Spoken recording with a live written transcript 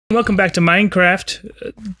Welcome back to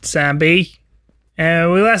Minecraft, zombie.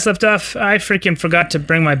 And we last left off, I freaking forgot to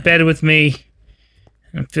bring my bed with me.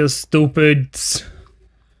 I feel stupid.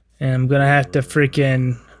 And I'm gonna have to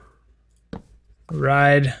freaking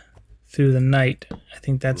ride through the night. I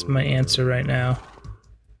think that's my answer right now.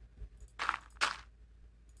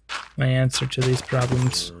 My answer to these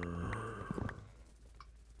problems.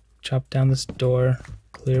 Chop down this door,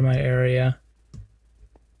 clear my area.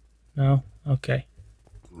 No? Okay.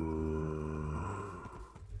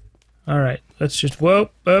 Alright, let's just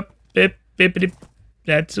whoop up bip bippity.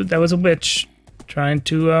 That was a witch trying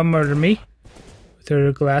to murder me with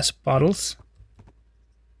her glass bottles.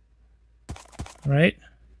 Alright.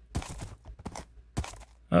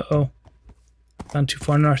 Uh-oh. Gone too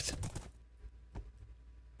far north.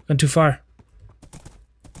 Gone too far.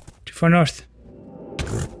 Too far north.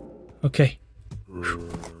 Okay.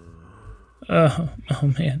 Oh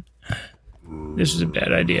man. This is a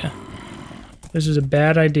bad idea. This is a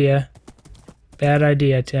bad idea. Bad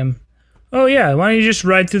idea, Tim. Oh yeah, why don't you just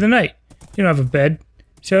ride through the night? You don't have a bed.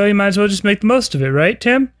 So you might as well just make the most of it, right,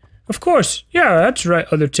 Tim? Of course. Yeah, that's right,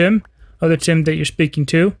 other Tim. Other Tim that you're speaking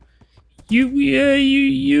to. You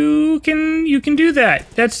can do that.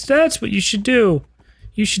 That's what you should do.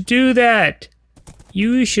 You should do that.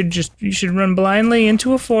 You should run blindly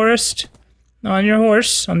into a forest on your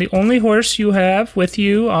horse, on the only horse you have with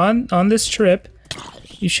you on this trip.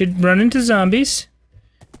 You should run into zombies.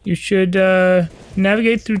 You should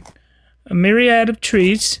navigate through a myriad of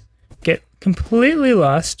trees, get completely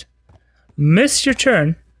lost, miss your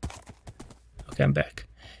turn. Okay, I'm back.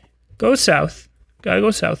 Go south. Gotta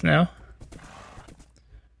go south now.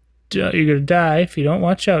 You're gonna die if you don't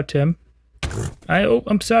watch out, Tim.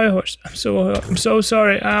 I'm sorry, horse. I'm so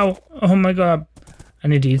sorry. Ow. Oh my god. I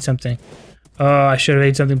need to eat something. Oh, I should have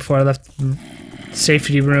ate something before I left the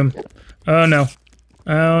safety room. Oh no.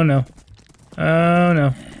 Oh no. Oh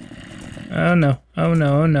no. Oh no. Oh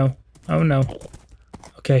no. Oh no. Oh no.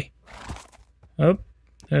 Okay. Oh.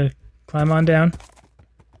 Climb on down.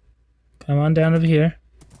 Climb on down over here.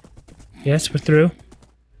 Yes, we're through.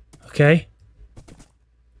 Okay.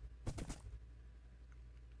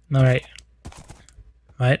 Alright.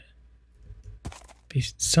 Might be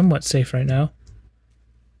somewhat safe right now.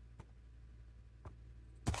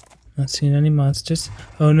 Not seeing any monsters.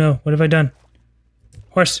 Oh no, what have I done?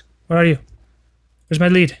 Horse, where are you? Where's my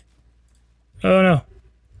lead? Oh no. I'm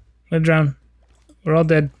gonna drown. We're all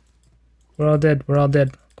dead. We're all dead. We're all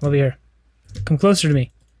dead. Come over here. Come closer to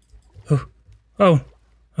me. Oh. Oh.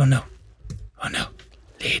 Oh no. Oh no.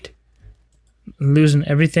 Lead. I'm losing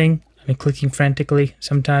everything. I've been clicking frantically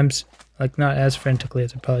sometimes. Like, not as frantically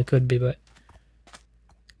as I probably could be, but...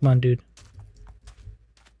 Come on, dude.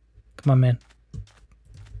 Come on, man.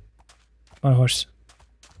 Come on, horse.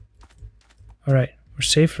 Alright, we're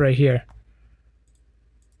safe right here.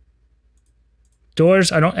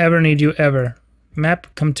 Doors, I don't ever need you, ever.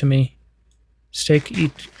 Map, come to me. Steak,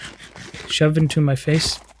 eat. Shove into my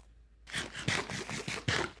face.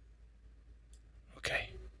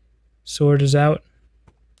 Okay. Sword is out.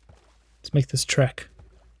 Let's make this trek.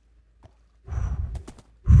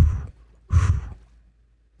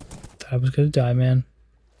 Thought I was gonna die, man.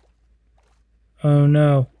 Oh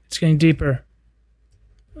no. It's getting deeper.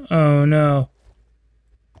 Oh no.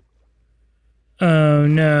 Oh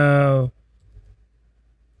no.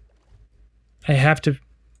 I have to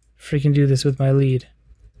freaking do this with my lead.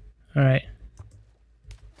 Alright.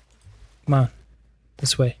 Come on.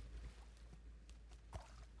 This way.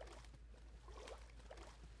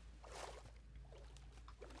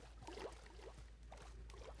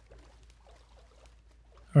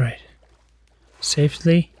 Alright.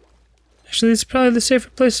 Safely. Actually, this is probably the safer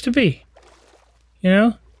place to be. You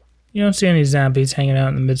know? You don't see any zombies hanging out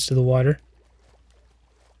in the midst of the water.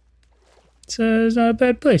 It's not a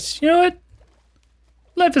bad place. You know what?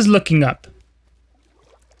 Life is looking up.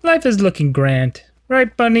 Life is looking grand.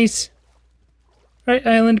 Right, bunnies? Right,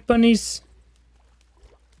 island bunnies?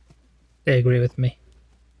 They agree with me.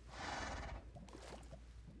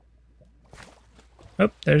 Oh,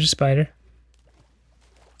 there's a spider.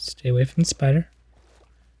 Stay away from the spider.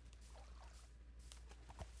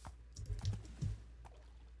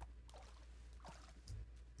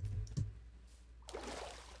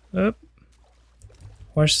 Oh.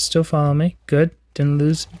 Horse is still following me. Good. Didn't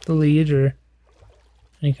lose the lead or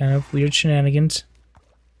any kind of weird shenanigans.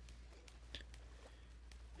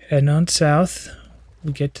 Heading on south.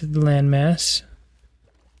 We get to the landmass.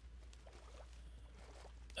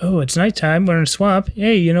 Oh, it's nighttime. We're in a swamp.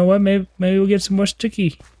 Hey, you know what? Maybe we'll get some more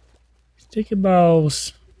sticky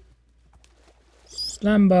balls.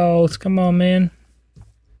 Slime balls. Come on, man.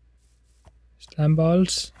 Slime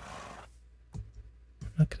balls.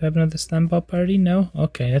 Could I have another slime ball party? No?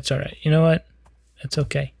 Okay, that's alright. You know what? That's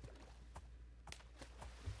okay.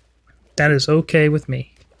 That is okay with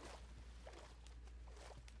me.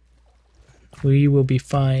 We will be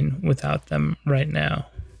fine without them right now.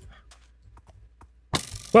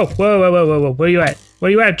 Whoa, whoa, whoa, whoa, whoa, whoa. Where you at?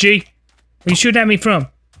 Where you at, G? Where you shooting at me from?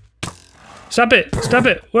 Stop it! Stop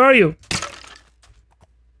it! Where are you?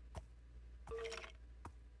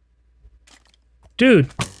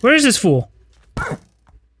 Dude, where is this fool?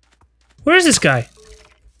 Where is this guy?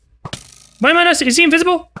 Why am I not? Is he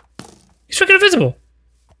invisible? He's freaking invisible.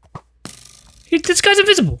 This guy's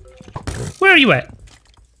invisible. Where are you at?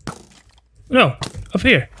 No, up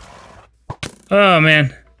here. Oh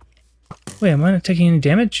man. Wait, am I not taking any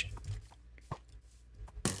damage?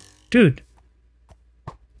 Dude.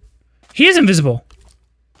 He is invisible.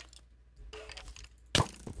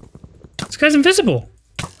 This guy's invisible.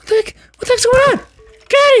 What the heck's going on?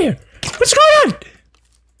 Get out of here! What's going on?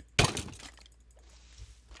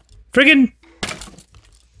 Friggin'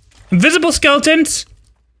 invisible skeletons.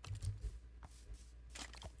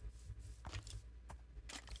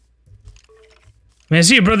 Man, I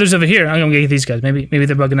see your brothers over here. I'm gonna get these guys. Maybe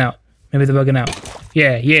they're bugging out. Maybe they're bugging out.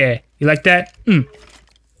 Yeah, yeah. You like that? You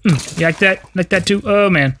like that? Like that too? Oh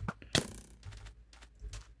man.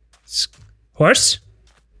 Horse?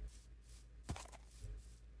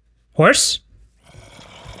 Horse?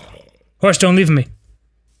 Horse, don't leave me.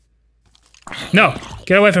 No,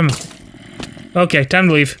 get away from me. Okay, time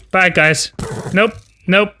to leave. Bye, guys. Nope,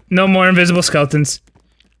 nope, no more invisible skeletons.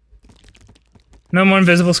 No more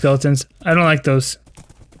invisible skeletons. I don't like those.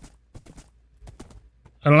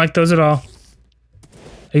 I don't like those at all.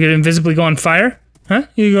 Are you gonna invisibly go on fire? Huh?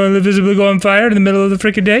 You gonna invisibly go on fire in the middle of the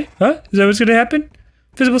freaking day? Huh? Is that what's gonna happen?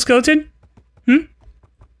 Invisible skeleton?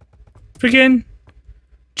 Freaking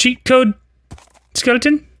cheat code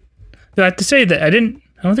skeleton? I have to say that I don't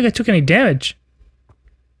think I took any damage.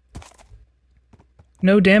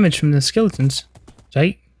 No damage from the skeletons.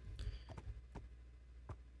 Right?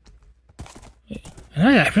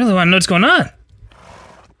 I really want to know what's going on.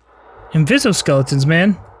 Invisible skeletons,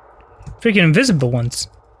 man. Freaking invisible ones.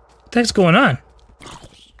 What the heck's going on?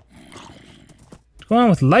 What's going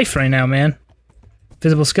on with life right now, man?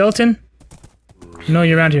 Invisible skeleton? You know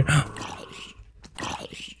you're around here.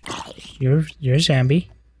 You're a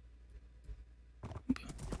zombie.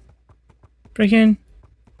 Freaking.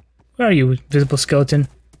 Where are you, invisible skeleton?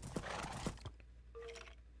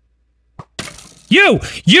 You!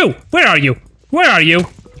 You! Where are you? Where are you?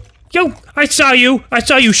 Yo! I saw you! I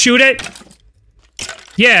saw you shoot it!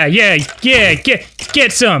 Yeah, yeah, yeah!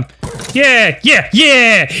 Get some! Yeah, yeah,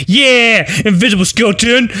 yeah! Yeah! Invisible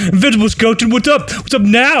skeleton! Invisible skeleton, what's up? What's up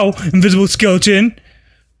now, invisible skeleton?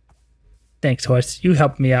 Thanks, horse. You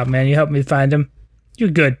helped me out, man. You helped me find him. You're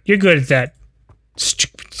good. You're good at that.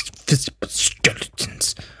 Invisible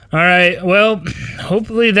skeletons. Alright, well,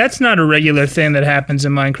 hopefully that's not a regular thing that happens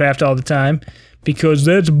in Minecraft all the time. Because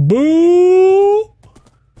that's bull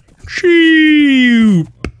cheap.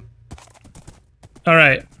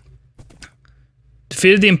 Alright.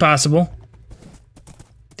 Defeated the impossible.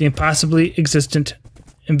 The impossibly existent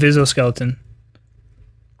invisible skeleton.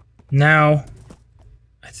 Now,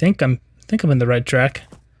 I think I'm in the right track.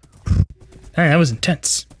 Man, that was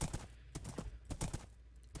intense.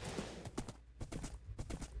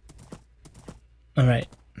 Alright.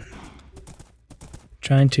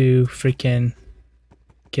 Trying to freaking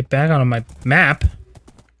get back on my map. I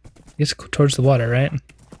guess towards the water, right?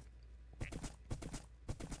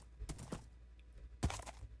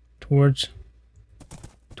 Towards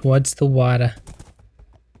the water.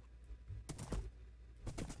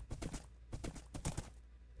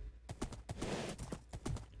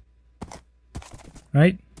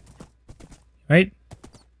 Right? Right?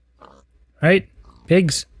 Right?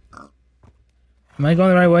 Pigs. Am I going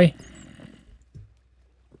the right way?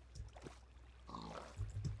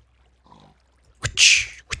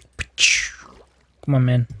 Come on,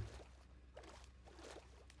 man.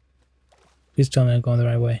 Please tell me I'm going the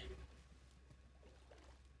right way.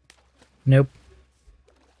 Nope.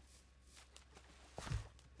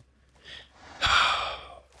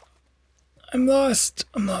 I'm lost.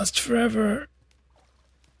 I'm lost forever.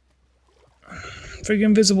 Freaking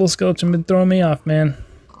invisible skeleton been throwing me off, man.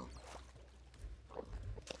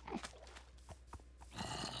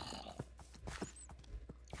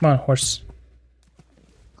 Come on, horse.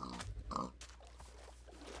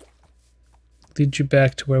 Lead you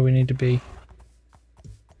back to where we need to be.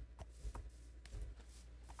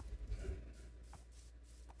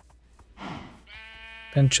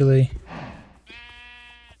 Eventually.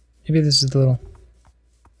 Maybe this is the little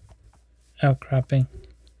outcropping.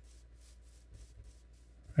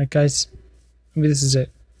 Alright, guys. Maybe this is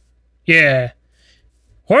it. Yeah.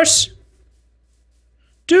 Horse?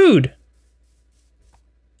 Dude!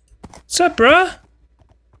 What's up, bruh?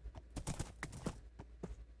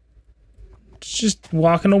 Just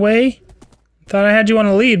walking away? Thought I had you on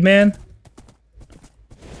a lead, man.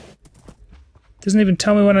 Doesn't even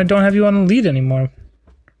tell me when I don't have you on a lead anymore.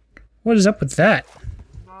 What is up with that?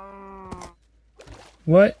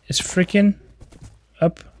 What is freaking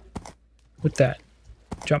up with that?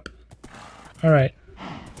 Jump. Alright.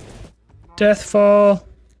 Death fall.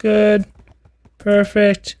 Good.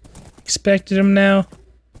 Perfect. Expected him now.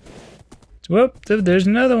 Whoop, there's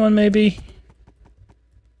another one maybe.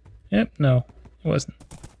 Yep, no, it wasn't.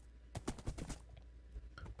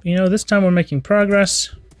 But, you know, this time we're making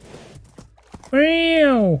progress.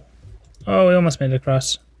 Oh, we almost made it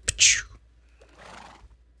across.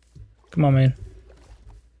 Come on, man.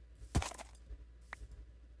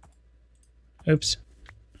 Oops.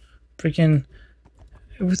 Freaking...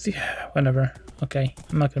 Whatever. Okay,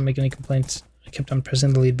 I'm not gonna make any complaints. I kept on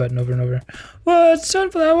pressing the lead button over and over. What?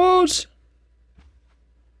 Sunflowers?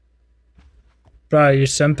 Bro, your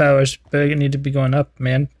sun powers need to be going up,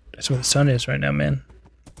 man. That's where the sun is right now, man.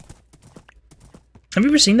 Have you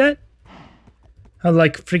ever seen that? How,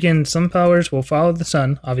 like, freaking sunflowers will follow the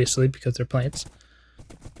sun, obviously, because they're plants.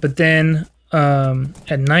 But then,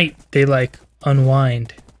 at night, they, like,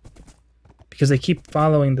 unwind. Because they keep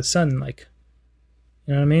following the sun, like,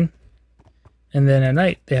 you know what I mean? And then at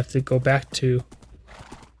night, they have to go back to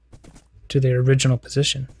their original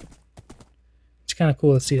position. It's kind of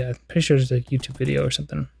cool to see that. I'm pretty sure there's a YouTube video or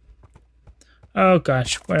something. Oh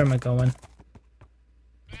gosh, where am I going?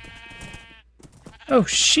 Oh,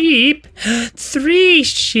 sheep! 3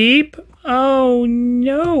 sheep! Oh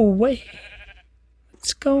no, wait.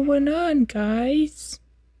 What's going on, guys?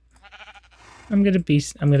 I'm gonna be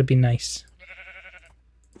nice.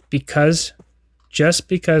 Just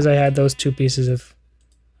because I had those 2 pieces of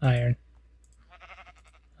iron.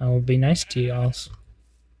 I will be nice to y'all.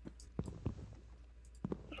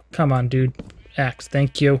 Come on, dude. Axe,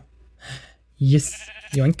 thank you. Yes.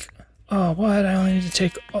 Yoink. Oh, what? I only need to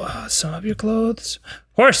take some of your clothes.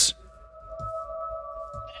 Horse!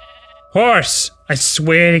 Horse! I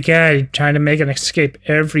swear to God, you're trying to make an escape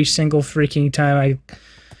every single freaking time. I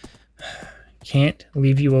can't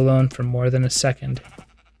leave you alone for more than a second.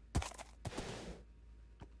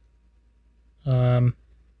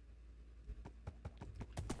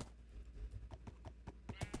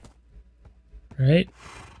 Right?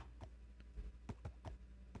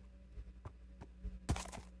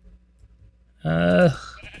 I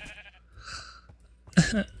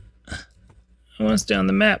want to stay on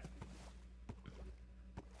the map.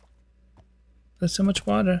 There's so much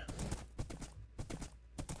water.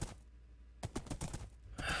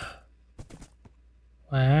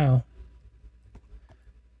 Wow.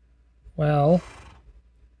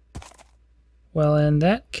 Well, in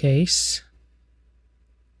that case...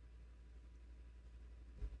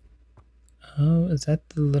 Oh, is that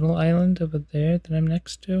the little island over there that I'm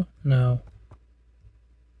next to? No.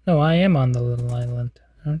 No, I am on the little island,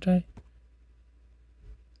 aren't I?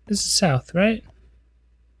 This is south, right?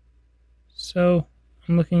 So,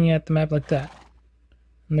 I'm looking at the map like that.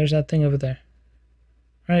 And there's that thing over there.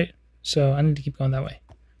 Right? So, I need to keep going that way.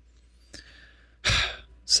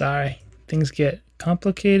 Sorry. Things get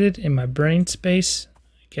complicated in my brain space.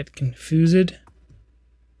 I get confused.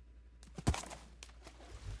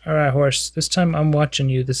 Alright, horse. This time I'm watching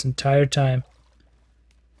you this entire time.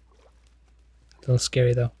 A little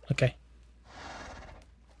scary, though. Okay.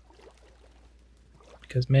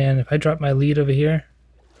 Because, man, if I drop my lead over here,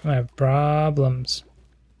 I'm gonna have problems.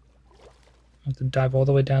 I have to dive all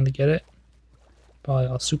the way down to get it. Probably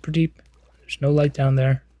all super deep. There's no light down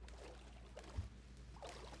there.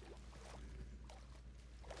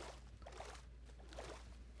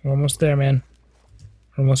 We're almost there, man.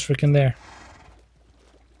 We're almost freaking there.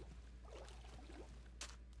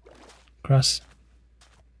 Cross.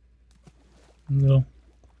 Little.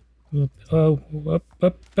 Oh,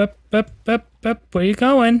 up. Where you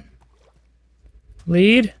going?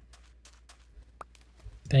 Lead.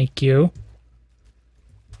 Thank you.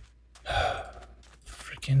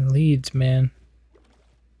 Freaking leads, man.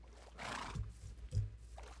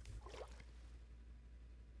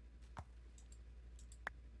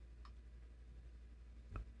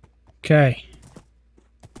 Okay.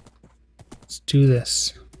 Let's do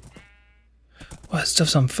this. Oh, that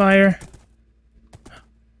stuff's on fire.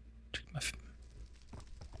 Took my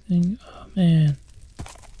thing. Oh, man.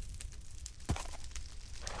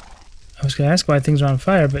 I was gonna ask why things are on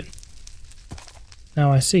fire, but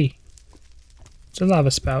now I see. It's a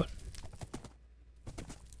lava spout.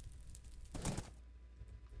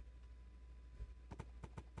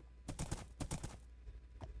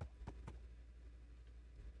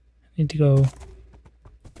 to go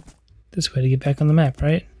this way to get back on the map,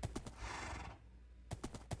 right?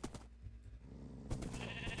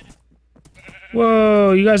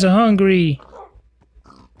 Whoa, you guys are hungry.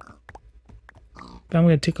 But I'm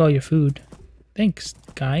gonna take all your food. Thanks,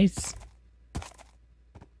 guys.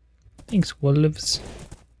 Thanks, wolves.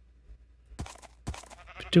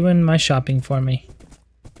 For doing my shopping for me.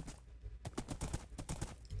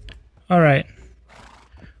 Alright.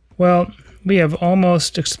 Well, we have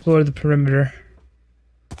almost explored the perimeter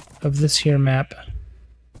of this here map.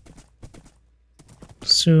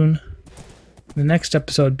 Soon. The next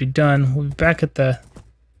episode be done. We'll be back at the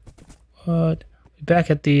the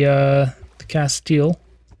Castile.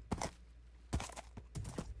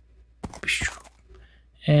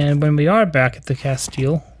 And when we are back at the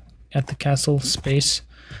Castile, at the castle space,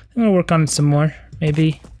 I'm gonna work on it some more.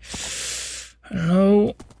 Maybe, I don't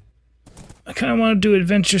know. I kind of want to do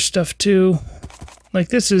adventure stuff too. Like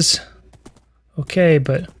this is okay,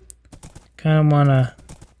 but kind of want to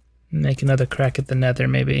make another crack at the Nether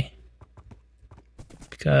maybe.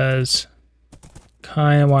 Because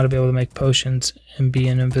kind of want to be able to make potions and be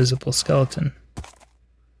an invisible skeleton.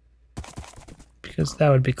 Because that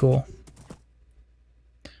would be cool.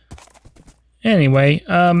 Anyway,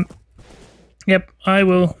 yep, I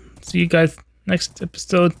will see you guys next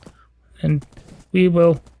episode, and we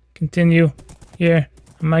will continue here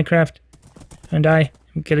on Minecraft, and I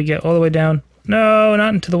am gonna get all the way down. No,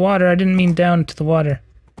 not into the water. I didn't mean down to the water.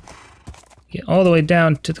 Get all the way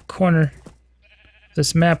down to the corner of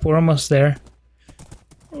this map. We're almost there.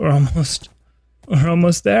 We're almost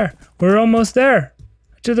there. We're almost there.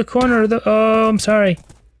 To the corner of the, oh, I'm sorry.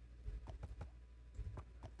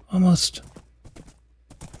 Almost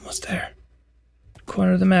there.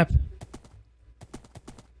 Corner of the map.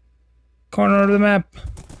 Corner of the map.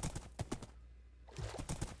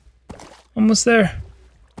 Almost there.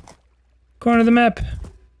 Corner of the map.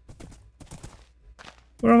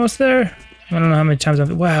 We're almost there. I don't know how many times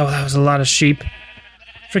I've... Wow, that was a lot of sheep.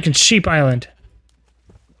 Freaking Sheep Island.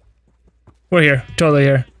 We're here. Totally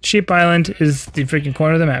here. Sheep Island is the freaking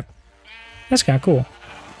corner of the map. That's kind of cool.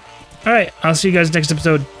 Alright, I'll see you guys next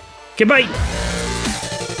episode. Goodbye!